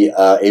going to be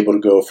able to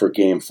go for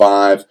Game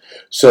 5.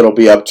 So it'll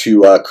be up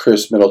to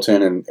Chris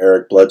Middleton and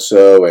Eric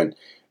Bledsoe and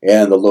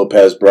the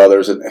Lopez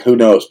brothers. And who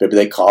knows? Maybe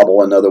they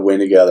cobble another win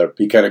together.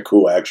 Be kind of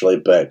cool, actually.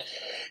 But,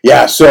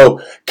 yeah, so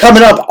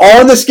coming up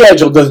on the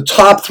schedule, the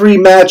top 3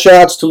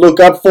 matchups to look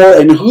up for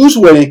and who's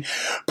winning.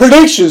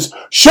 Predictions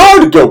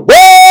sure to go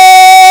well.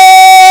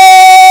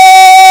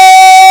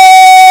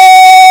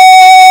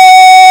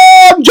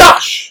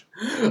 Josh!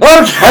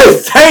 Okay,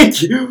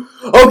 thank you.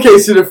 Okay,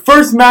 so the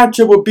first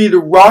matchup will be the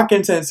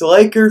Rockets and the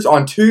Lakers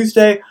on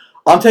Tuesday.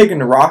 I'm taking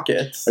the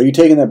Rockets. Are you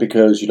taking that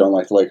because you don't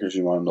like the Lakers,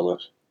 you want them to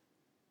lose?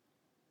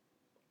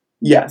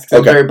 Yes, because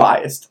I'm very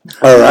biased.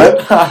 All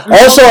right.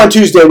 Also on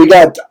Tuesday, we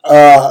got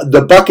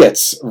the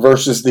Buckets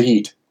versus the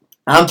Heat.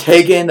 I'm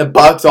taking the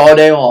Bucks all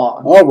day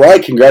long. All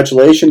right.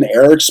 Congratulations,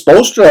 Eric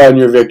Spoelstra, on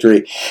your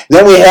victory.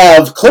 Then we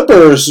have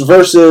Clippers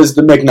versus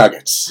the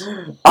McNuggets.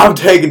 I'm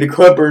taking the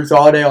Clippers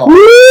all day long.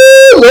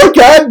 Woo! Look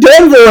at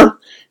Denver.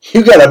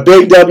 You got a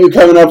big W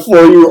coming up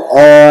for you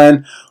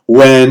on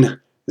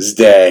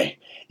Wednesday.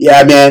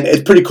 Yeah, man,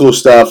 it's pretty cool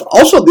stuff.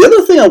 Also, the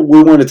other thing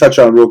we want to touch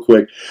on real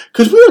quick,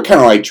 because we were kind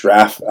of like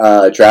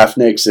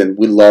draftniks, and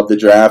we love the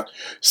draft.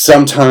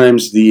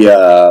 Sometimes the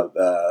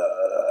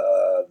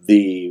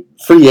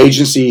free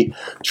agency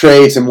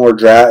trades and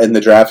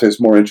the draft is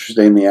more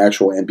interesting than the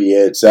actual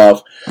NBA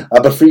itself.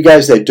 But for you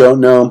guys that don't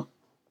know,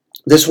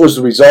 this was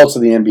the results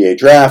of the NBA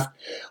draft.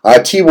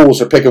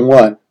 T-Wolves are picking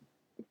what?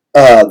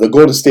 The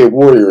Golden State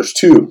Warriors,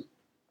 2.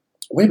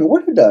 Wait a minute,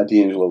 where did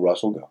D'Angelo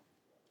Russell go?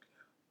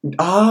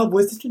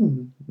 Was it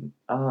in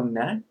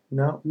Nets?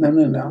 No.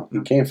 No.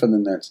 He came from the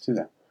Nets, too,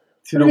 then.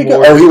 To the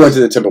Warriors. Oh, he went to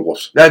the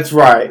Timberwolves. That's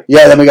right.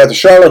 Yeah, then we got the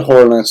Charlotte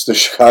Hornets, the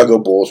Chicago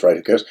Bulls, right?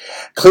 Who cares?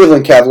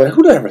 Cleveland Cavaliers.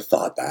 Who'd have ever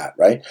thought that,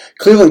 right?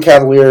 Cleveland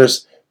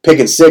Cavaliers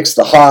picking 6.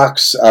 The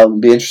Hawks. It'll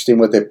be interesting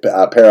what they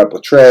pair up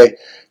with Trey.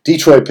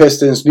 Detroit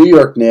Pistons, New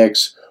York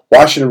Knicks,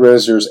 Washington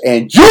Wizards,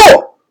 and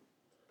your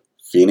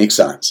Phoenix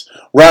Suns.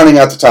 Rounding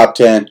out the top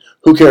 10.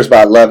 Who cares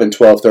about 11,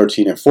 12,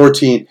 13, and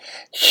 14?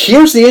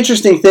 Here's the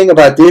interesting thing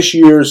about this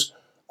year's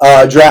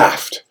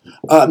draft.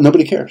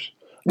 Nobody cares.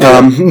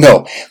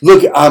 No.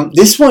 Look,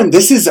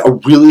 this is a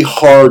really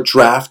hard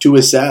draft to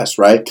assess,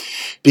 right?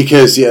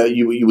 Because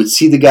you would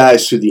see the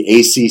guys through the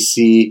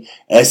ACC,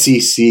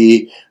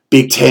 SEC,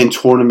 Big Ten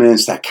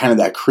tournaments,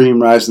 that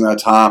cream rising on the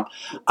top,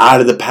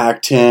 out of the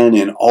Pac-10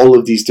 and all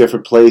of these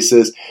different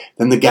places.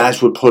 Then the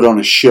guys would put on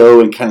a show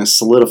and kind of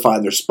solidify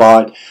their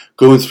spot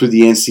going through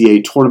the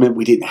NCAA tournament.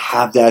 We didn't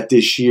have that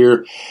this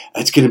year.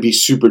 It's going to be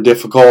super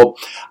difficult.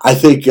 I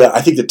think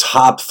the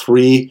top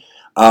 3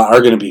 are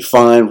going to be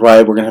fine,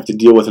 right? We're going to have to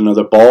deal with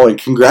another Ball. And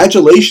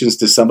congratulations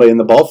to somebody in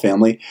the Ball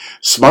family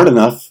smart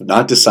enough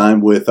not to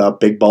sign with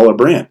Big Baller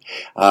Brand,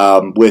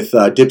 with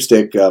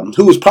Dipstick,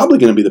 who was probably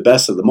going to be the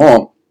best of them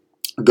all,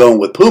 going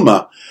with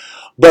Puma.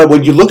 But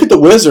when you look at the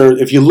Wizards,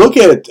 if you look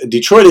at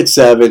Detroit at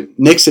 7,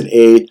 Knicks at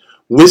 8,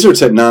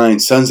 Wizards at 9,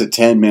 Suns at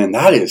 10, man,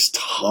 that is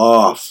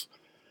tough.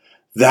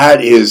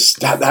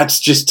 That's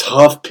just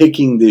tough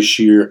picking this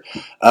year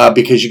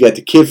because you got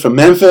the kid from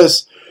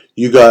Memphis,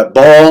 you got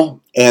Ball,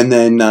 and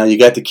then you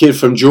got the kid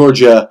from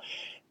Georgia,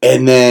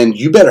 and then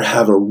you better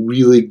have a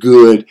really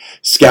good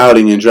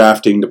scouting and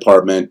drafting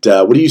department.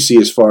 What do you see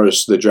as far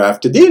as the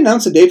draft? Did they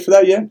announce a date for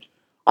that yet?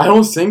 I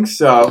don't think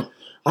so.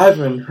 I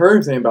haven't heard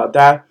anything about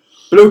that.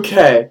 But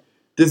okay,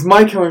 this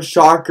might come as a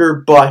shocker,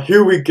 but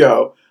here we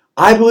go.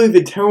 I believe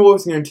the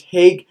Timberwolves are going to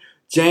take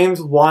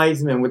James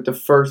Wiseman with the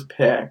first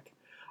pick.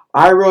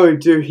 I really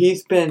do.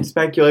 He's been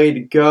speculated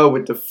to go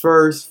with the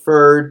first,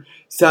 third,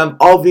 7th,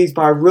 all these,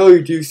 but I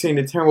really do think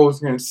the Timberwolves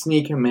are going to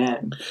sneak him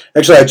in.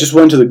 Actually, I just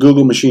went to the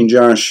Google machine,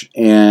 Josh,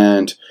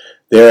 and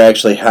They're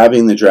actually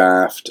having the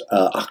draft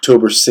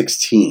October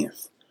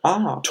 16th.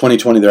 Oh.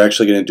 2020, they're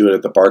actually going to do it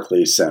at the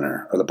Barclays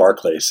Center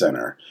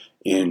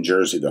in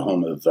Jersey, the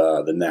home of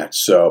the Nets.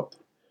 So,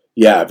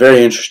 yeah,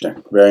 very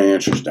interesting. Very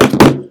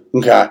interesting.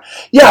 Okay.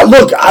 Yeah,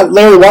 look,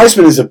 Larry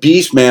Wiseman is a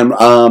beast, man.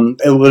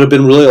 It would have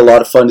been really a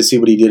lot of fun to see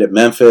what he did at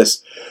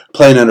Memphis,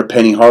 playing under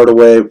Penny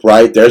Hardaway.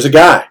 Right, there's a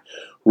guy.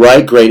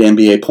 Right, great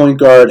NBA point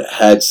guard.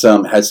 Had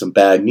some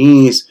bad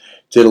knees.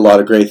 Did a lot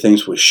of great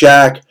things with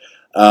Shaq.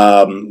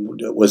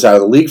 Was out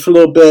of the league for a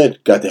little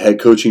bit. Got the head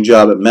coaching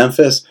job at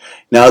Memphis.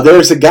 Now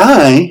there's a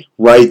guy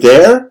right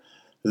there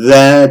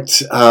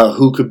that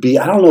who could be.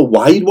 I don't know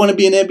why you'd want to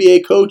be an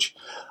NBA coach.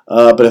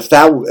 But if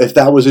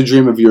that was a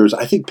dream of yours,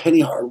 I think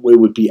Penny Hardaway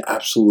would be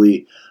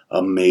absolutely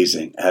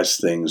amazing as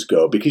things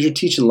go, because you're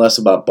teaching less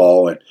about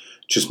ball and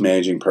just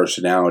managing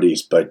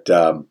personalities. But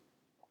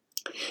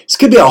it's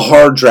going to be a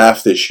hard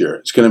draft this year.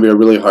 It's going to be a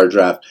really hard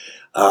draft.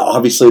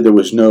 Obviously, there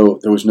was no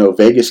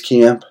Vegas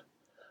camp.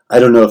 I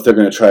don't know if they're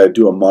going to try to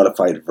do a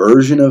modified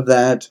version of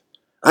that.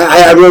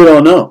 I really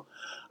don't know.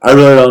 I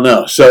really don't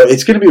know. So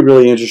it's going to be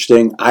really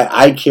interesting.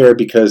 I care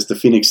because the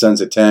Phoenix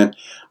Suns at 10.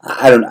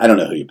 I don't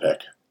know who you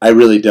pick. I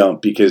really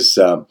don't, because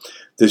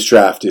this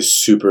draft is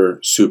super,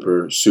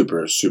 super,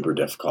 super, super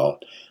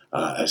difficult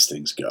as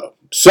things go.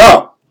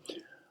 So,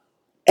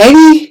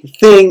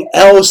 anything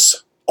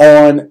else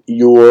on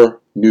your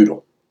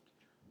noodle?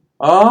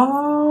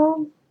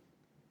 To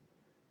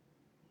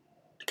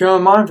come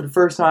to mind for the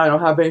first time, I don't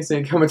have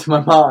anything coming to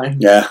my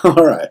mind. Yeah, all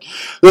right.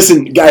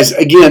 Listen, guys,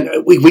 again,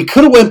 we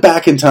could have went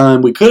back in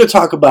time. We could have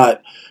talked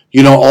about,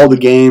 all the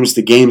games,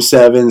 the Game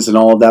 7s and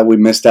all of that we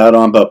missed out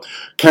on, but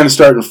kind of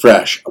starting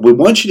fresh. We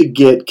want you to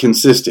get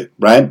consistent,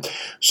 right?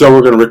 So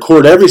we're going to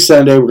record every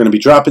Sunday. We're going to be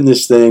dropping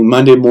this thing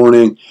Monday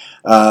morning.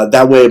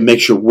 That way it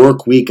makes your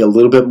work week a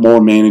little bit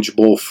more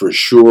manageable for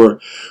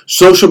sure.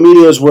 Social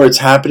media is where it's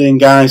happening,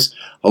 guys.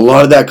 A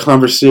lot of that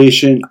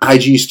conversation,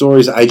 IG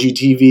stories,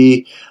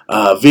 IGTV,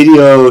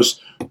 videos,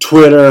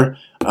 Twitter,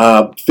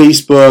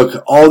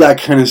 Facebook, all that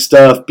kind of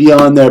stuff. Be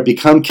on there,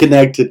 become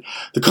connected.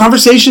 The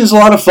conversation is a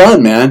lot of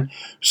fun, man.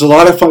 There's a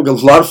lot of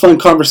fun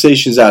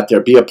conversations out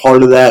there. Be a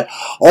part of that.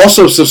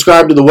 Also,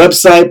 subscribe to the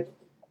website.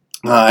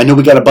 I know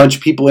we got a bunch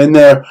of people in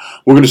there.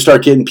 We're going to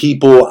start getting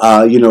people,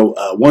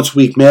 once a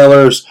week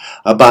mailers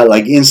about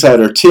like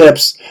insider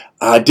tips,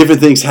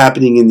 different things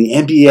happening in the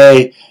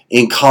NBA,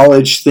 in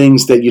college,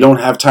 things that you don't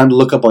have time to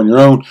look up on your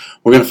own.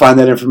 We're going to find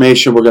that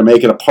information. We're going to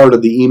make it a part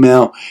of the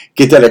email.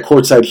 Get that at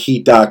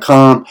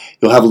courtsideheat.com.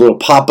 You'll have a little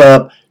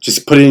pop-up.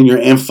 Just put it in your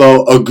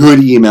info, a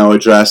good email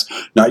address,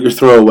 not your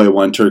throwaway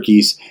one,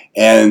 turkeys,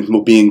 and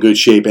we'll be in good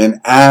shape.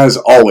 And as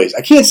always,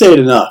 I can't say it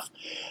enough,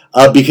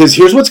 because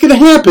here's what's going to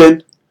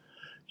happen.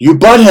 You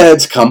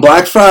buttheads, come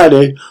Black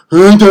Friday,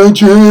 I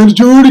thought you had a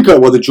Jordan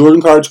card. Well, the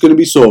Jordan card's going to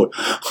be sold.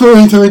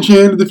 I thought you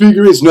had the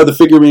figurines. No, the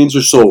figurines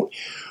are sold.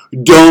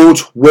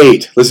 Don't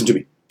wait. Listen to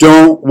me.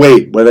 Don't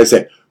wait. What did I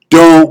say?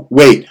 Don't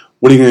wait.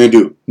 What are you going to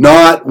do?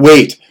 Not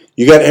wait.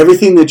 You got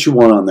everything that you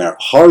want on there.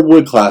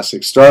 Hardwood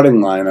Classic,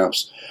 starting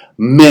lineups,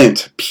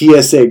 mint,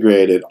 PSA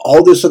graded,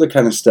 all this other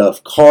kind of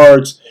stuff,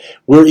 cards.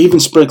 We're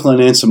even sprinkling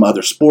in some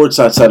other sports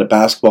outside of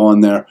basketball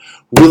in there.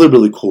 Really,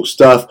 really cool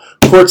stuff.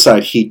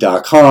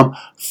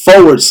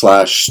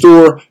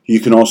 courtsideheat.com/store. You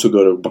can also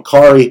go to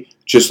Macari.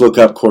 Just look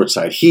up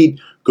Courtside Heat.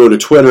 Go to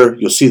Twitter.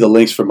 You'll see the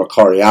links for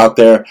Macari out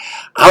there.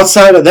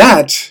 Outside of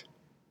that,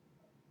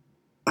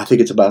 I think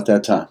it's about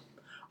that time.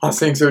 I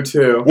think so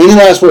too. Any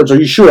last words? Are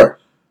you sure?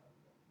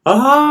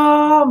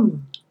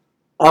 I'm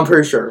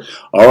pretty sure.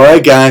 All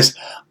right, guys.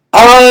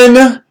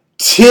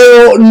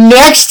 Until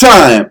next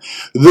time,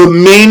 the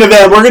main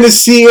event. We're going to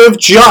see if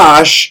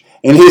Josh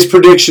and his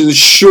predictions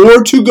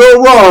sure to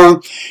go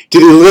wrong.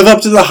 Did he live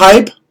up to the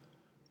hype?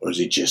 Or is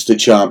he just a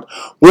chump?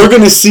 We're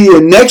going to see you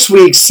next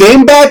week.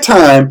 Same bad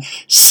time,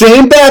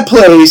 same bad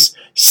place,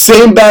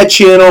 same bad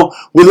channel.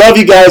 We love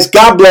you guys.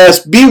 God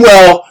bless. Be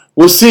well.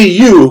 We'll see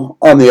you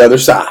on the other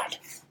side.